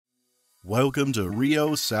Welcome to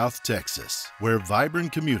Rio, South Texas, where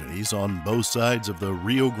vibrant communities on both sides of the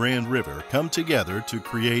Rio Grande River come together to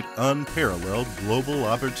create unparalleled global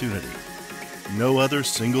opportunity. No other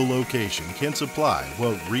single location can supply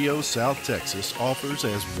what Rio, South Texas offers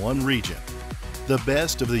as one region. The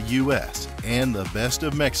best of the U.S. and the best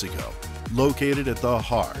of Mexico, located at the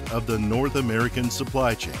heart of the North American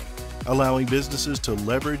supply chain, allowing businesses to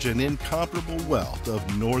leverage an incomparable wealth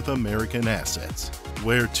of North American assets.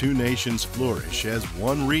 Where two nations flourish as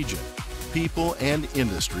one region, people and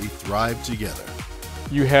industry thrive together.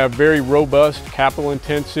 You have very robust,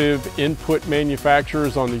 capital-intensive input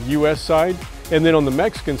manufacturers on the U.S. side, and then on the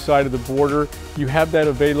Mexican side of the border, you have that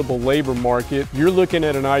available labor market. You're looking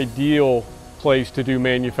at an ideal place to do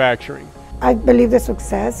manufacturing. I believe the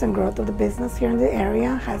success and growth of the business here in the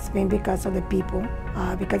area has been because of the people,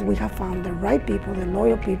 because we have found the right people, the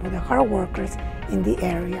loyal people, the hard workers in the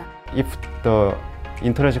area. If the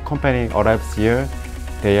international company arrives here,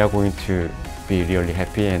 they are going to be really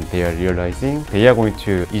happy and they are realizing they are going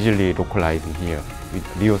to easily localize in here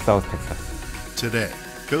with Rio, South Texas. Today,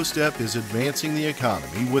 COSTEP is advancing the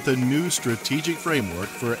economy with a new strategic framework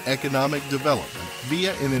for economic development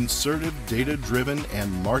via an insertive, data-driven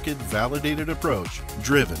and market-validated approach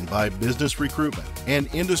driven by business recruitment and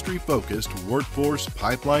industry-focused workforce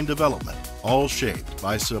pipeline development, all shaped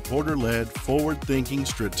by supporter-led, forward-thinking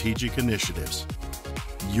strategic initiatives.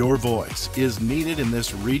 Your voice is needed in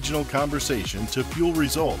this regional conversation to fuel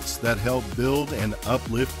results that help build and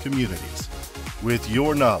uplift communities. With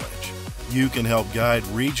your knowledge, you can help guide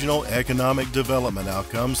regional economic development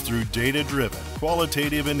outcomes through data-driven,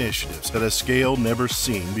 qualitative initiatives at a scale never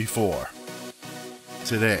seen before.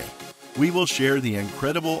 Today, we will share the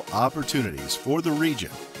incredible opportunities for the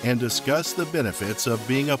region and discuss the benefits of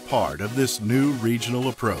being a part of this new regional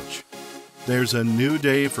approach. There's a new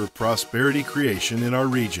day for prosperity creation in our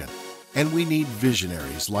region, and we need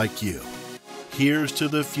visionaries like you. Here's to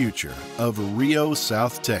the future of Rio,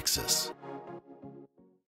 South Texas.